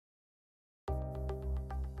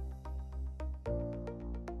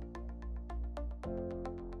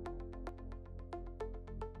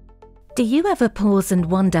Do you ever pause and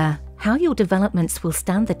wonder how your developments will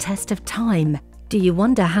stand the test of time? Do you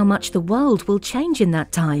wonder how much the world will change in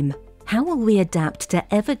that time? How will we adapt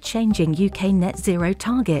to ever-changing UK net zero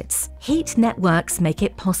targets? Heat networks make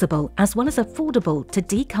it possible, as well as affordable, to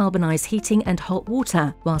decarbonise heating and hot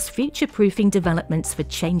water, whilst future-proofing developments for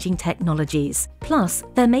changing technologies. Plus,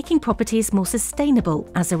 they're making properties more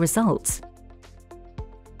sustainable as a result.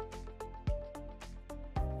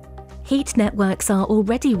 Heat networks are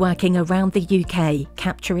already working around the UK,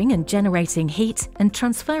 capturing and generating heat and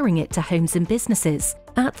transferring it to homes and businesses.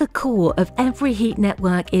 At the core of every heat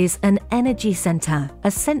network is an energy centre,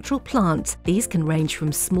 a central plant. These can range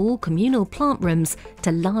from small communal plant rooms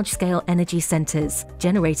to large-scale energy centres,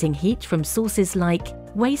 generating heat from sources like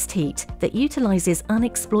waste heat that utilises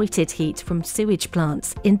unexploited heat from sewage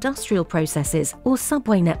plants, industrial processes or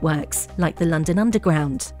subway networks like the London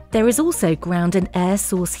Underground. There is also ground and air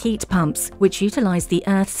source heat pumps, which utilise the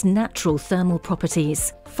Earth's natural thermal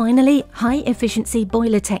properties. Finally, high-efficiency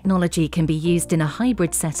boiler technology can be used in a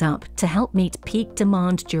hybrid setup to help meet peak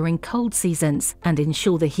demand during cold seasons and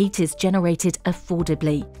ensure the heat is generated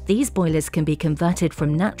affordably. These boilers can be converted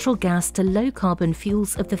from natural gas to low-carbon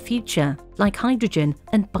fuels of the future, like hydrogen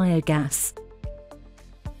and biogas.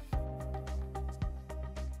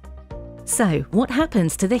 So, what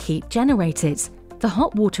happens to the heat generated? The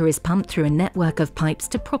hot water is pumped through a network of pipes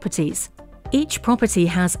to properties. Each property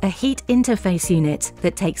has a heat interface unit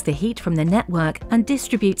that takes the heat from the network and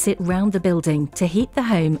distributes it round the building to heat the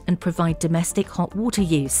home and provide domestic hot water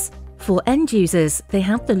use. For end users, they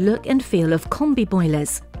have the look and feel of combi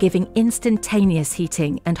boilers, giving instantaneous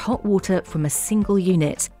heating and hot water from a single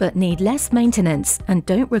unit, but need less maintenance and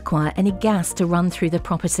don't require any gas to run through the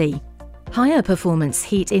property. Higher performance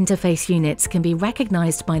heat interface units can be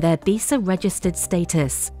recognised by their BESA-registered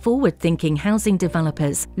status. Forward-thinking housing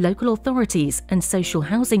developers, local authorities and social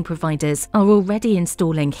housing providers are already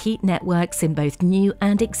installing heat networks in both new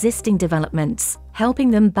and existing developments,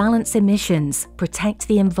 helping them balance emissions, protect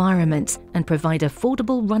the environment and provide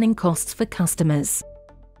affordable running costs for customers.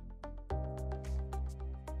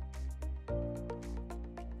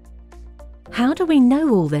 How do we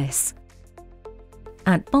know all this?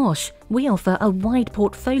 At Bosch, we offer a wide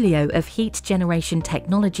portfolio of heat generation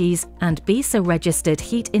technologies and BESA-registered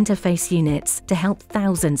heat interface units to help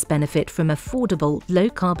thousands benefit from affordable,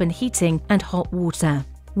 low-carbon heating and hot water.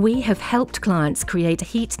 We have helped clients create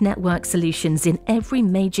heat network solutions in every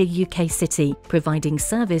major UK city, providing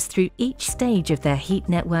service through each stage of their heat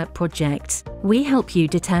network project. We help you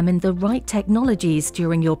determine the right technologies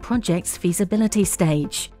during your project's feasibility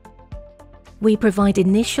stage. We provide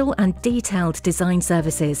initial and detailed design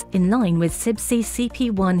services in line with CIBSE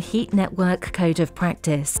CP1 Heat Network Code of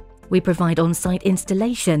Practice. We provide on-site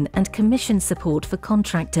installation and commission support for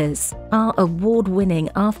contractors. Our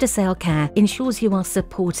award-winning after-sale care ensures you are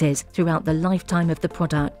supported throughout the lifetime of the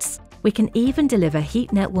products. We can even deliver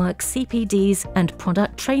heat network CPDs and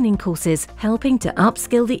product training courses, helping to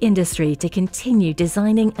upskill the industry to continue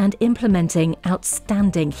designing and implementing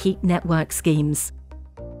outstanding heat network schemes.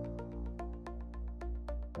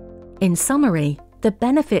 In summary, the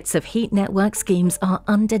benefits of heat network schemes are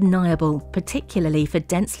undeniable, particularly for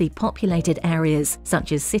densely populated areas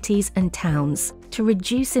such as cities and towns. To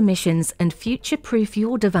reduce emissions and future-proof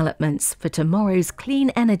your developments for tomorrow's clean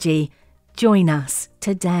energy, join us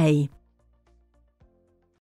today.